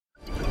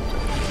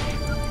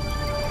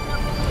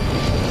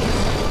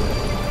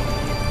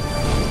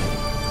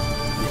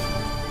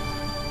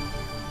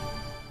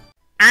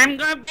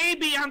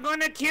Baby, I'm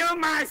gonna kill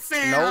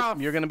myself.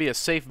 Nope, you're gonna be a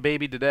safe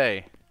baby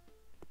today.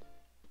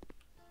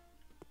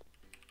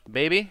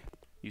 Baby,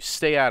 you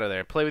stay out of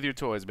there. Play with your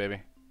toys,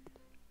 baby.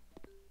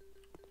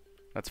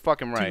 That's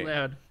fucking right. Too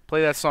loud.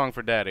 Play that song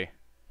for daddy.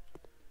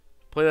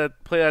 Play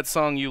that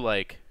song you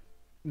like.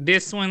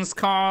 This one's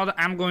called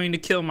I'm Going to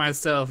Kill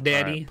Myself,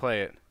 Daddy. All right,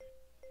 play it.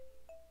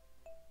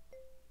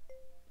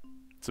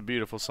 It's a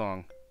beautiful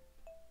song.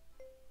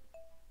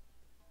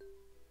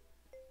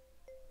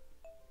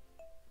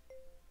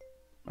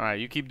 Alright,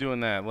 you keep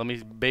doing that. Let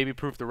me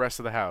baby-proof the rest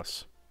of the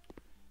house.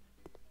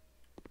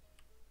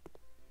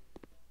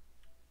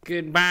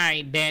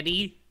 Goodbye,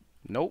 Daddy.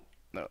 Nope.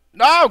 No,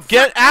 no!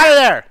 Get out of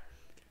there!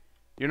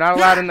 You're not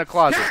allowed in the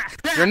closet.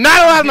 You're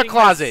not allowed in the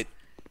closet!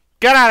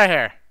 Get out of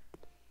here!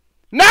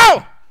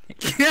 No!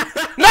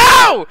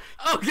 No!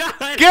 Oh,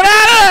 God! Get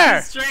out of there!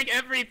 Just drank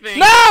everything.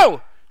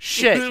 No!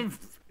 Shit.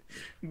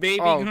 Baby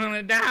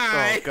gonna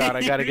die. Oh, God,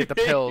 I gotta get the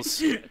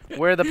pills.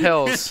 Where are the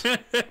pills?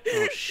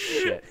 Oh,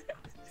 shit.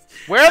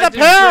 Where are the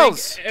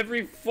pills?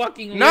 Every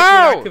fucking liquid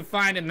I could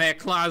find in that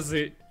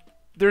closet.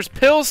 There's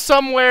pills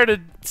somewhere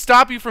to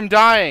stop you from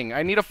dying.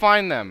 I need to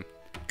find them.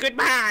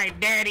 Goodbye,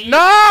 Daddy.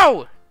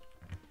 No!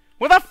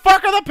 Where the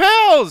fuck are the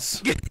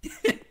pills?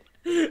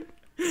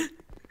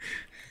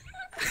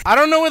 I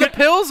don't know where the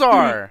pills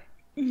are.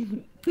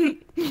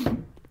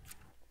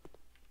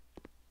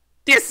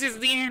 This is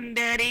the end,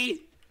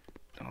 Daddy.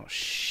 Oh,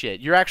 shit.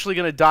 You're actually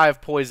gonna die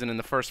of poison in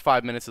the first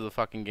 5 minutes of the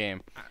fucking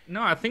game.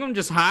 No, I think I'm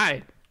just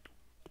high.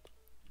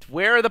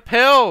 Where are the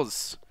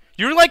pills?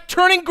 You're like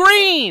turning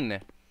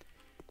green.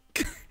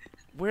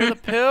 Where are the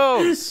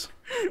pills?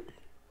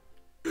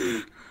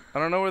 I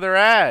don't know where they're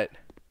at.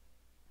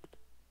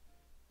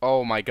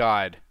 Oh my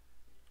God.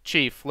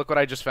 Chief, look what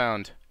I just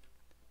found.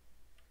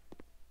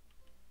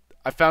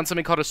 I found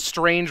something called a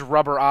strange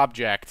rubber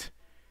object.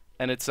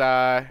 And it's,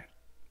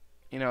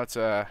 you know, it's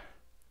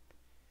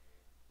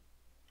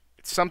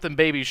something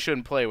babies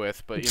shouldn't play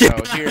with, but, you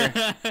know, here,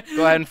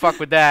 go ahead and fuck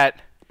with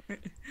that.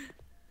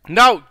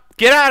 No!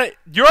 Get out of...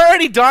 You're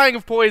already dying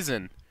of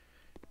poison.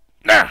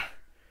 Nah.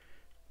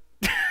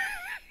 Did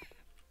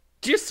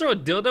you just throw a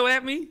dildo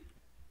at me?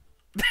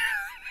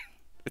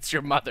 It's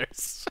your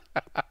mother's.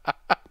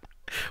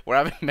 We're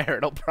having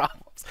marital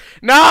problems.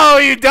 No,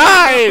 you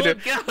died! Oh,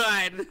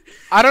 God.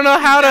 I don't know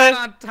how to...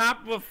 on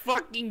top of a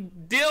fucking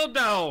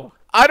dildo.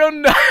 I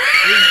don't know.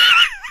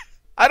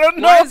 I don't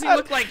know. Why does he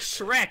look like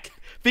Shrek?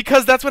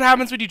 Because that's what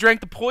happens when you drank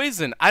the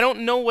poison. I don't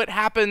know what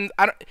happened.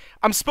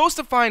 I'm supposed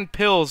to find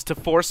pills to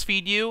force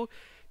feed you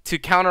to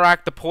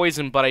counteract the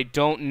poison, but I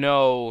don't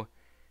know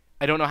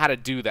how to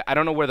do that. I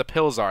don't know where the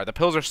pills are. The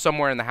pills are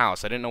somewhere in the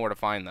house. I didn't know where to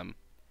find them.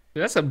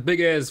 Dude, that's a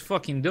big ass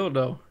fucking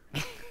dildo.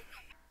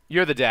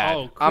 You're the dad.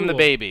 Oh, cool. I'm the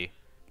baby.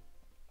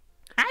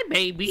 Hi,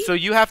 baby. So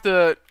you have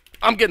to...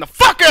 I'm getting the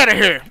fuck out of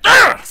here!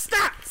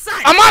 Stop!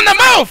 I'm on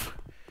the move!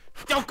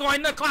 Don't go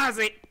in the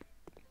closet.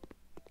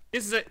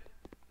 This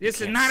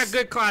is not a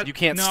good closet. You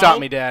can't stop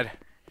me, Dad.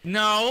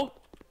 No.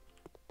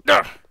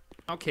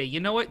 Okay, you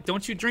know what?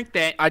 Don't you drink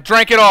that. I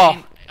drank it all.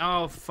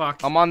 Oh,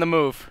 fuck. I'm on the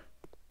move.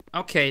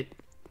 Okay.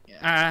 You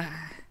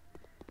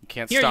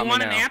can't Here, stop you me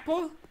want now. an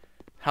apple?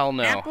 Hell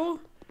no. Apple?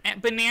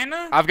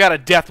 Banana? I've got a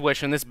death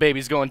wish and this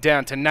baby's going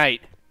down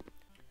tonight.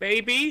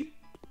 Baby?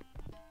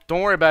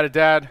 Don't worry about it,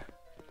 Dad.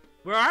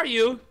 Where are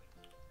you?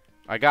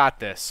 I got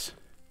this.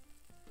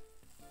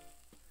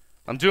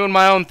 I'm doing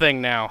my own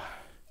thing now.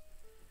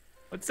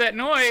 What's that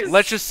noise?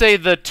 Let's just say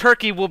the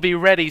turkey will be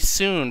ready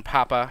soon,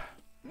 Papa.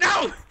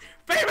 No!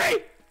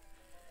 Baby!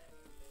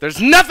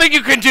 There's nothing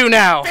you can do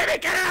now! Baby,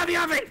 get out of the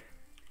oven!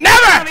 Never!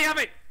 Get out of the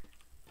oven!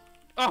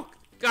 Oh,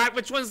 God,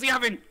 which one's the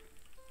oven?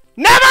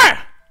 Never!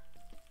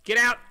 Get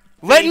out.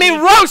 Let me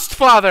roast,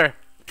 Father!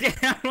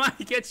 Get out. I want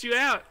to get you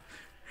out.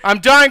 I'm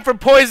dying from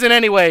poison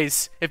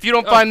anyways. If you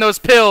don't find those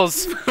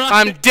pills,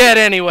 I'm dead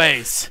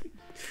anyways.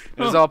 It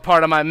was all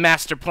part of my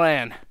master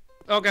plan.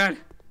 Oh, God.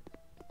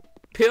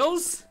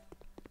 Pills?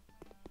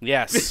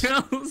 Yes.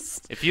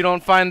 Pills? If you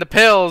don't find the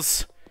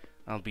pills,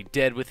 I'll be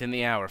dead within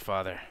the hour,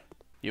 Father.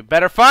 You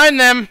better find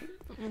them!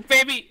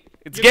 Baby!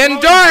 It's getting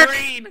dark!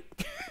 Green.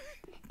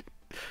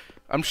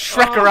 I'm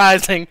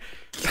Shrekkerizing.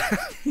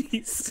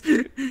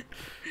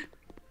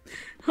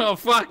 Oh,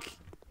 fuck.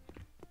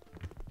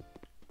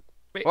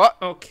 What?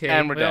 Okay.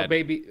 And we're dead.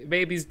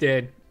 Baby's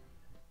dead.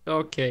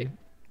 Okay.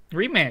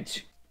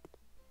 Rematch.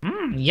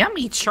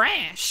 Yummy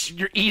trash.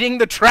 You're eating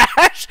the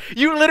trash?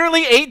 You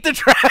literally ate the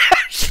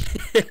trash?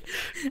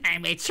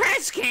 I'm a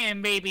trash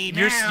can, baby,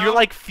 now. You're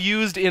like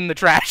fused in the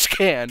trash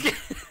can.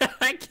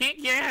 I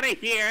can't get out of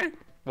here.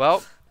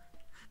 Well,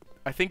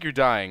 I think you're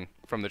dying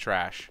from the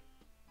trash.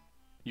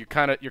 You're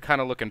kind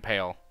of looking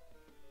pale.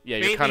 Yeah,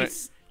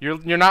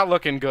 you're not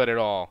looking good at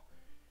all.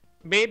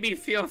 Baby,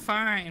 feel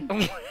fine.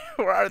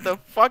 Where are the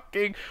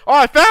fucking... Oh,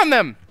 I found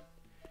them!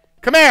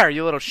 Come here,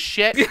 you little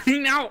shit.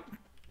 No.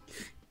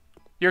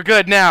 You're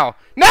good now.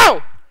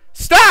 No!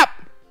 Stop!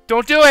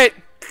 Don't do it!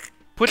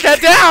 Put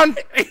that down!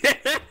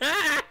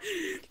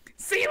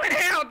 See you in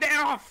hell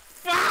now!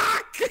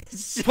 Fuck!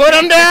 Put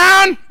him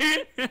down!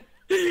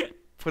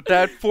 Put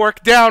that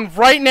fork down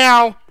right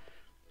now.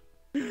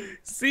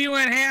 See you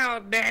in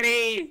hell,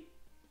 Daddy.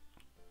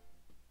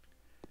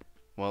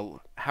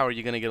 Well, how are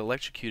you gonna get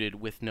electrocuted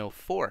with no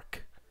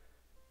fork?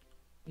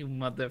 You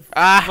motherfucker.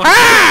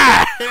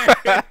 Aha!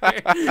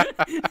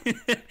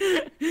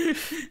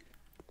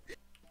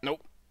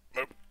 Nope.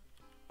 Nope.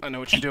 I know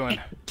what you're doing.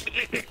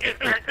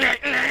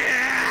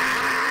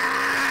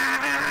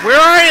 Where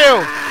are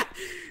you?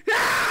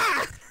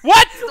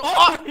 What?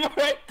 Oh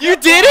my You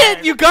did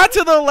it? You got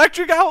to the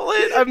electric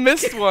outlet? I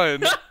missed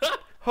one.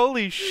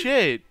 Holy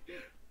shit.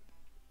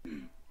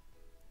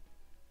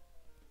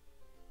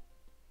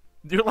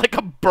 You're like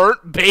a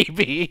burnt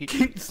baby.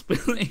 Keep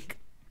spilling.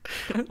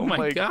 Oh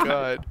my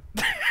god.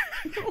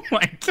 Oh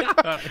my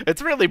god.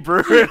 It's really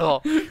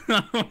brutal.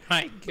 Oh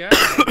my god.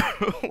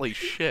 Holy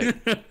shit.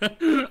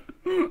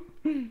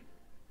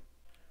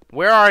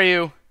 Where are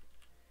you?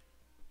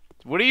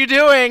 What are you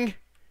doing?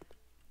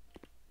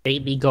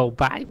 Baby, go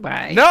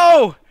bye-bye.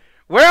 No!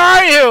 Where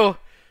are you?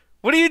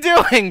 What are you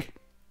doing?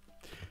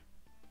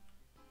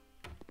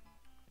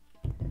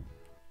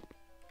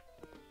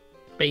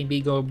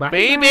 Baby, go bye-bye.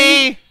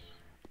 Baby!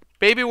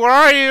 Baby, where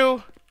are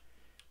you?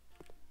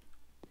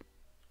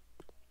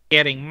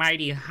 Getting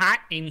mighty hot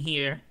in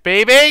here.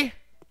 Baby?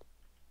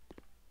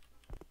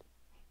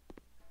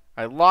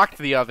 I locked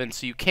the oven,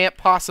 so you can't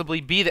possibly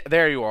be there.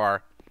 There you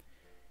are.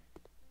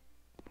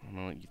 I don't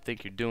know what you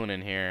think you're doing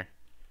in here.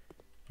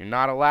 You're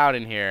not allowed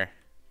in here.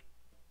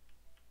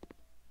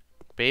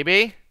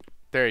 Baby?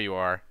 There you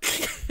are.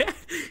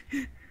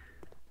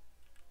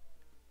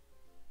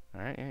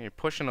 Alright, yeah, you're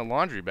pushing a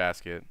laundry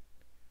basket.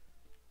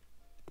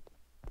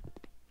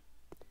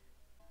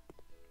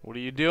 What are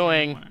you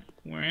doing?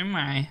 Where am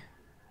I?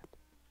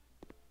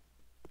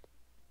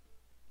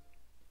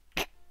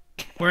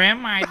 Where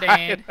am I,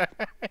 Dad?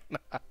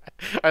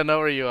 I know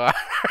where you are.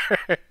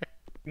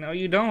 No,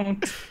 you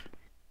don't.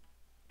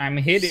 I'm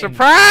hidden.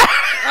 Surprise!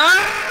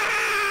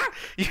 Ah!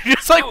 You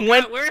just like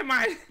went. God, where am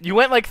I? You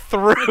went like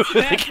through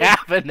the happening?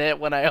 cabinet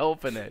when I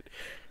open it.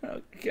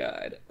 Oh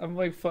God, I'm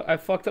like I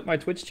fucked up my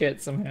Twitch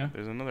chat somehow.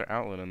 There's another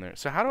outlet in there.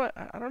 So how do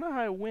I don't know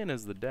how I win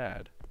as the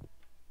dad.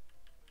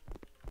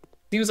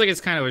 Seems like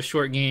it's kind of a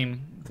short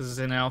game. This is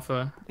an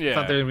alpha. Yeah. I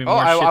thought there would be Oh,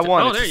 more shit. I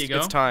won. Oh, there you go.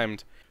 It's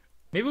timed.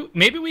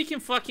 Maybe we can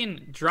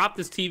fucking drop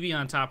this TV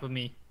on top of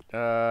me.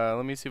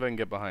 Let me see if I can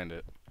get behind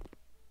it.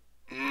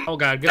 Oh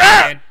God, good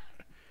man.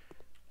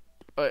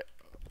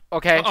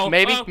 Okay, Uh-oh,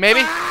 maybe, uh-oh.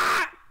 maybe.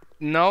 Ah!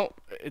 No,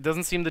 it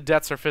doesn't seem the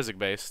deaths are physics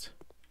based.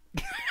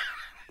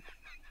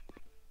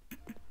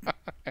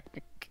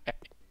 Okay.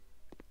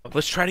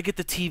 Let's try to get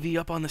the TV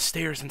up on the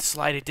stairs and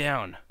slide it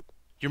down.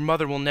 Your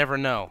mother will never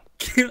know.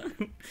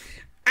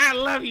 I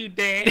love you,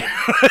 Dad.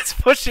 Let's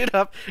push it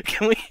up.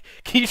 Can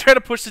you try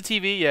to push the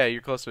TV? Yeah,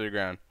 you're closer to the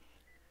ground.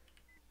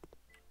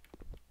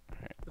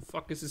 The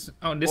fuck is this?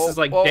 Oh, this Whoa, is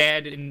like whoa.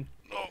 dad and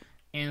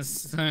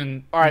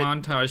son All right.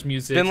 montage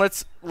music. Then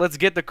let's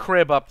get the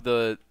crib up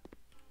the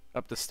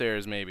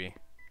stairs maybe.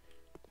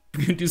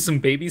 We're gonna do some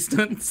baby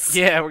stunts.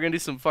 Yeah, we're gonna do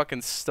some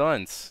fucking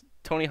stunts.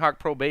 Tony Hawk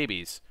Pro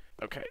Babies.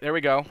 Okay, there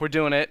we go. We're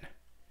doing it.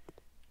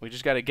 We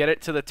just gotta get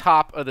it to the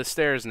top of the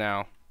stairs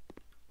now.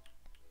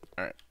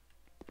 Alright.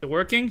 Is it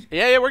working?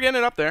 Yeah, we're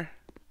getting it up there.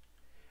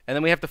 And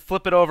then we have to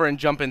flip it over and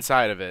jump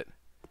inside of it.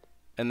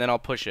 And then I'll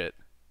push it.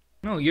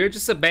 No, you're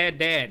just a bad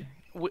dad.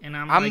 And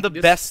I'm like, the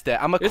best dad.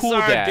 I'm a this cool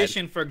is our dad.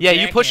 audition for Yeah,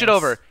 you push it jackass.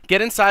 over.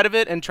 Get inside of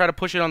it and try to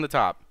push it on the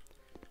top.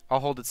 I'll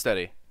hold it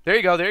steady. There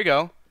you go, there you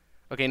go.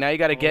 Okay, now you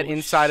gotta get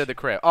inside of the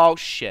crib. Oh,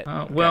 shit.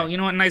 Well, you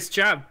know what? Nice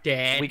job,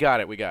 Dad. We got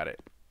it, we got it.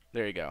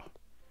 There you go.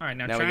 All right,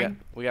 now Now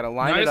we gotta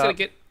line now I it just up. gotta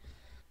get.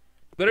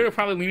 Better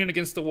probably lean it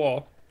against the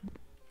wall.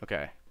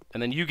 Okay.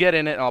 And then you get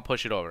in it and I'll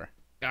push it over.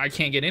 I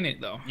can't get in it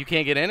though. You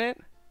can't get in it?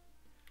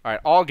 Alright,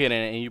 I'll get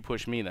in it and you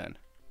push me then.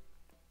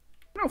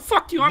 No,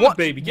 fuck you. I'm a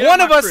baby. Get One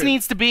out of my us crib.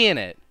 needs to be in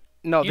it.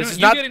 No, You this know, is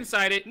you not. get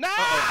inside it. No!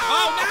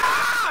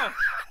 Oh no!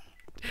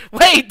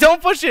 Wait,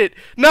 don't push it.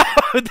 No,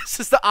 this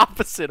is the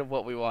opposite of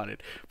what we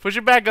wanted. Push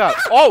it back up.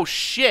 Oh,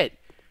 shit.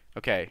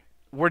 Okay,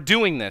 we're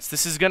doing this.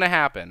 This is going to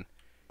happen.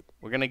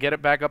 We're going to get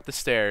it back up the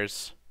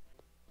stairs.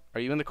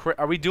 Are you in the crib?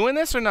 Are we doing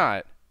this or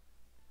not?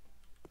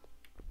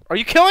 Are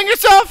you killing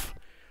yourself?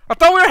 I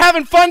thought we were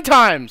having fun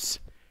times.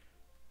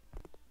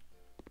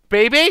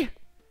 Baby?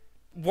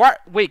 What?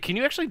 Wait, can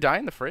you actually die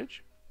in the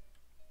fridge?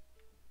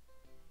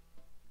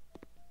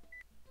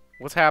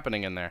 What's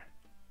happening in there?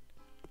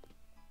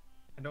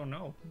 I don't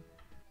know.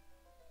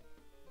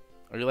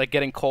 Are you like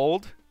getting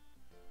cold?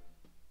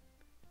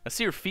 I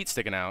see your feet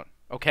sticking out.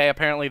 Okay,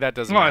 apparently that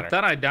doesn't Oh, matter. I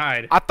thought I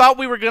died. I thought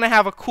we were gonna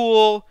have a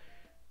cool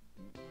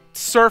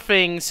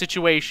surfing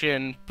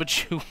situation,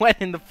 but you went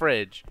in the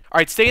fridge. All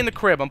right, stay in the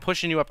crib. I'm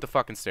pushing you up the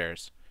fucking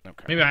stairs.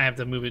 Okay. Maybe I have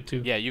to move it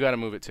too. Yeah, you gotta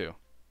move it too.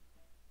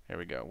 Here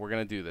we go. We're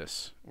gonna do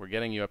this. We're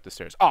getting you up the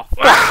stairs. Oh,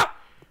 fuck!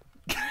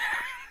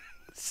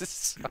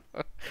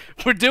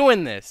 We're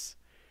doing this.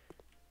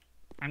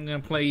 I'm gonna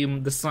play you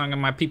the song of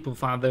my people,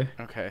 father.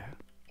 Okay.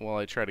 Well,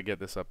 I try to get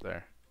this up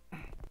there.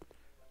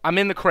 I'm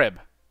in the crib.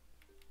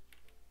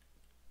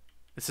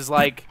 This is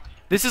like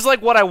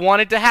what I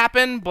wanted to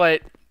happen,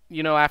 but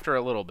you know, after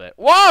a little bit.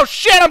 Whoa,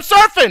 shit, I'm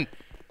surfing!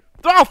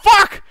 Oh,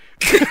 fuck!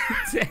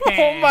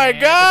 Oh, my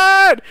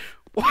God!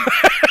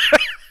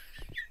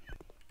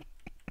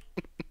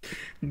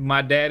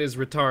 My dad is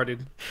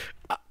retarded.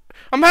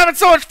 I'm having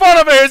so much fun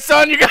over here,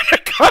 son. You gotta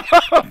come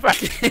over.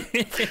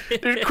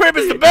 This crib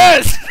is the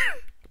best.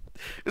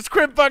 This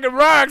crib fucking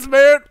rocks,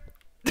 man.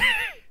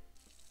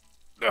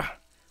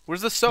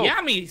 Where's the soap?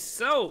 Yummy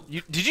soap.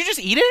 Did you just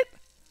eat it?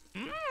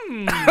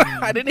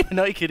 I didn't even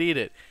know you could eat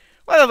it.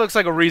 Well, that looks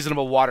like a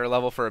reasonable water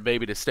level for a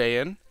baby to stay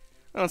in.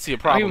 I don't see a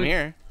problem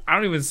here. I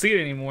don't even see it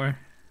anymore.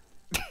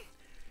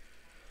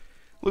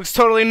 Looks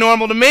totally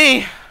normal to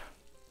me.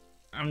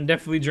 I'm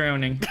definitely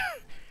drowning.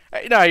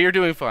 No, you're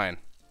doing fine.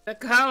 The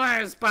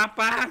colors,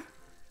 Papa.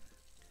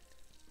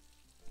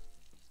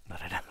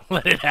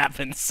 Let it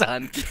happen,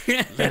 son.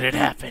 Let it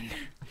happen.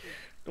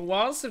 The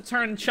walls have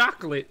turned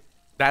chocolate.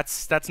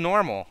 That's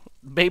normal.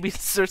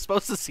 Babies are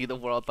supposed to see the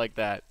world like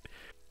that.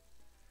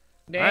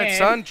 Dad. All right,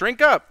 son,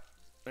 drink up.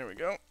 There we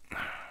go.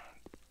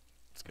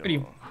 Let's go.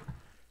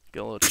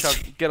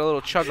 Get a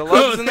little chug of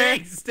lugs in there.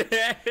 Thanks,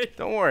 Dad.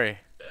 Don't worry.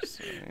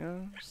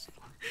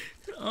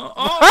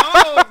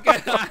 Oh,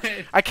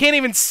 God. I can't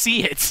even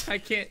see it. I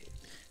can't.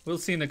 We'll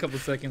see in a couple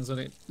seconds on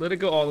it. Let it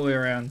go all the way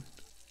around.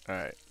 All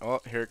right. Oh,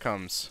 here it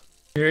comes.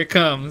 Here it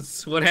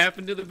comes. What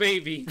happened to the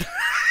baby?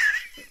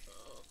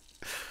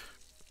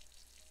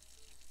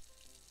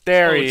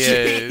 There he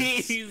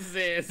is.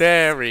 Jesus.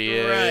 There he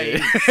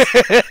is.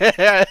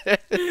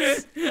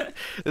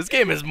 This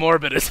game is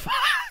morbid as fuck.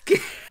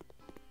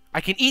 I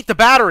can eat the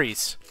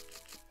batteries.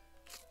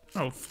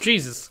 Oh,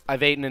 Jesus.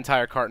 I've ate an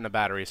entire carton of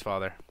batteries,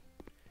 Father.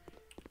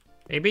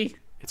 Baby?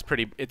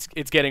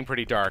 It's getting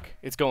pretty dark.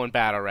 It's going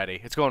bad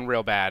already. It's going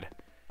real bad.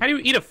 How do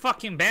you eat a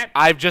fucking bat?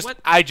 I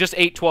just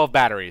ate 12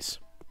 batteries.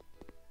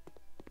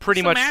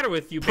 Pretty much. What's the matter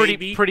with you,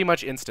 baby? Pretty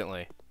much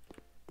instantly.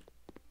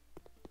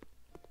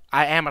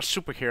 I am a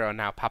superhero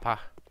now, Papa.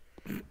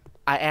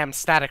 I am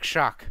Static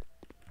Shock.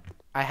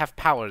 I have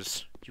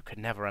powers you could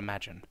never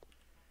imagine.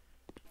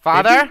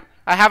 Father, baby?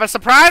 I have a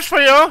surprise for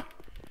you.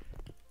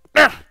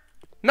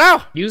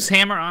 No. Use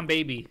hammer on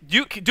baby.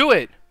 You do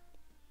it.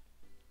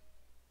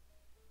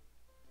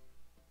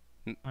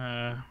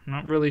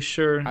 Not really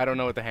sure. I don't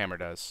know what the hammer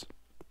does.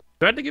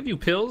 Do I have to give you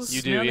pills?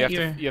 You do.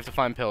 You have to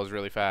find pills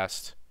really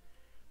fast.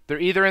 They're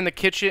either in the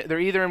kitchen. They're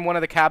either in one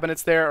of the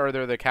cabinets there, or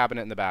they're the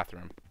cabinet in the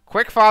bathroom.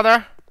 Quick,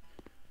 Father.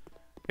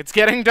 It's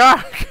getting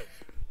dark.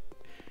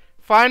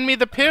 Find me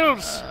the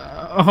pills.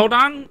 Hold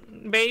on,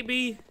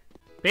 baby.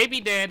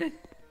 Baby dead.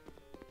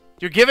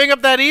 You're giving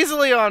up that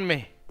easily on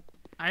me.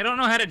 I don't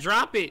know how to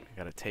drop it. I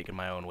gotta take it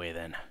my own way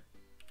then.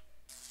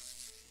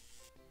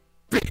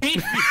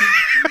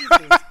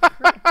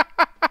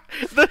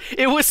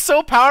 It was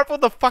so powerful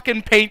the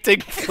fucking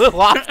painting flew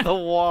off the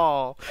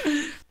wall.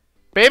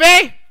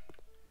 Baby!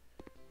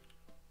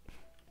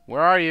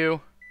 Where are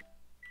you?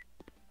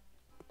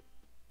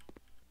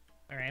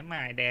 Where am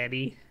I,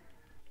 Daddy?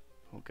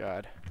 Oh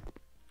god.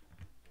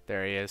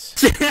 There he is.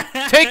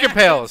 Take your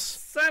pills!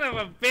 Son of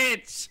a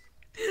bitch!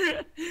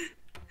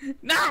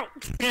 No!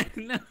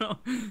 No!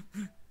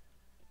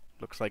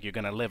 Looks like you're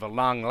gonna live a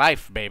long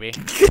life, baby.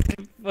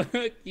 Fuck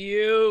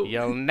you.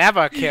 You'll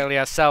never kill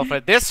yourself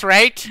at this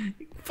rate.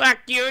 Fuck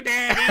you,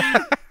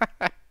 Daddy.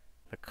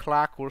 The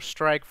clock will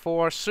strike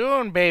 4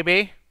 soon,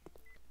 baby.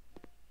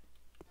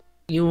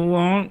 You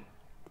won't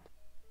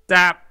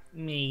stop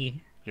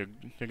me.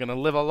 You're gonna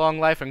live a long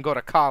life and go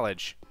to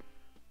college.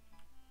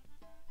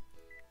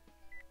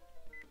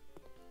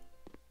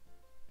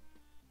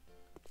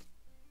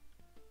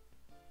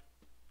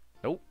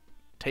 Nope.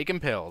 Taking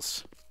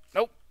pills.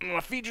 Nope. I'm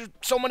gonna feed you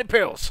so many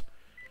pills.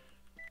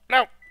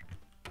 No.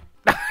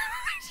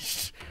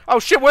 Oh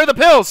shit, where are the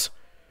pills?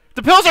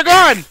 The pills are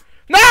gone!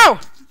 No!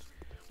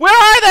 Where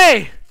are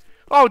they?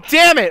 Oh,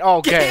 damn it. Oh,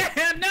 okay.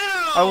 No!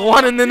 I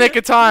won in the nick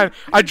of time.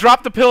 I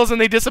dropped the pills and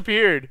they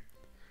disappeared.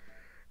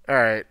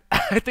 Alright.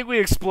 I think we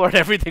explored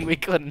everything we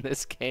could in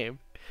this game.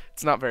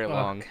 It's not very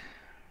long.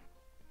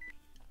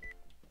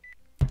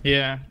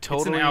 Yeah,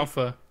 totally. It's an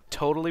alpha.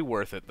 Totally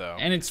worth it, though.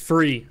 And it's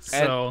free,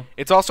 so... And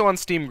it's also on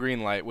Steam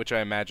Greenlight, which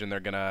I imagine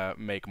they're gonna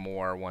make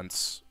more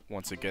once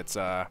it gets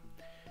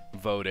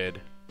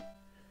voted.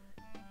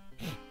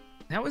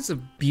 That was a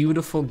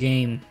beautiful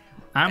game.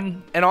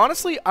 And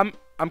honestly, I'm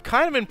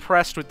kind of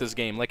impressed with this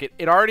game. Like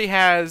it already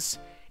has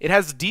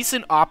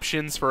decent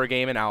options for a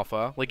game in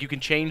alpha. Like you can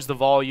change the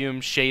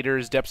volume,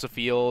 shaders, depths of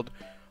field,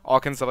 all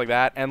kinds of stuff like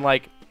that. And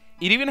like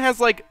it even has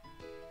like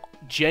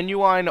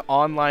genuine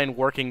online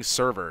working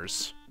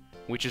servers,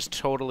 which is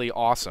totally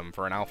awesome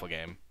for an alpha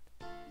game.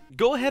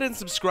 Go ahead and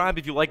subscribe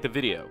if you like the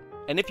video.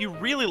 And if you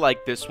really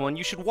like this one,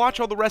 you should watch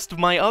all the rest of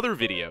my other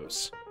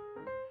videos.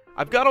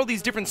 I've got all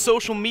these different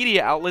social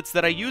media outlets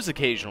that I use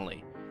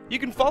occasionally. You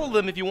can follow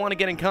them if you want to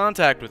get in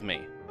contact with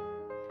me.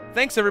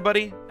 Thanks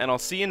everybody, and I'll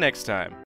see you next time.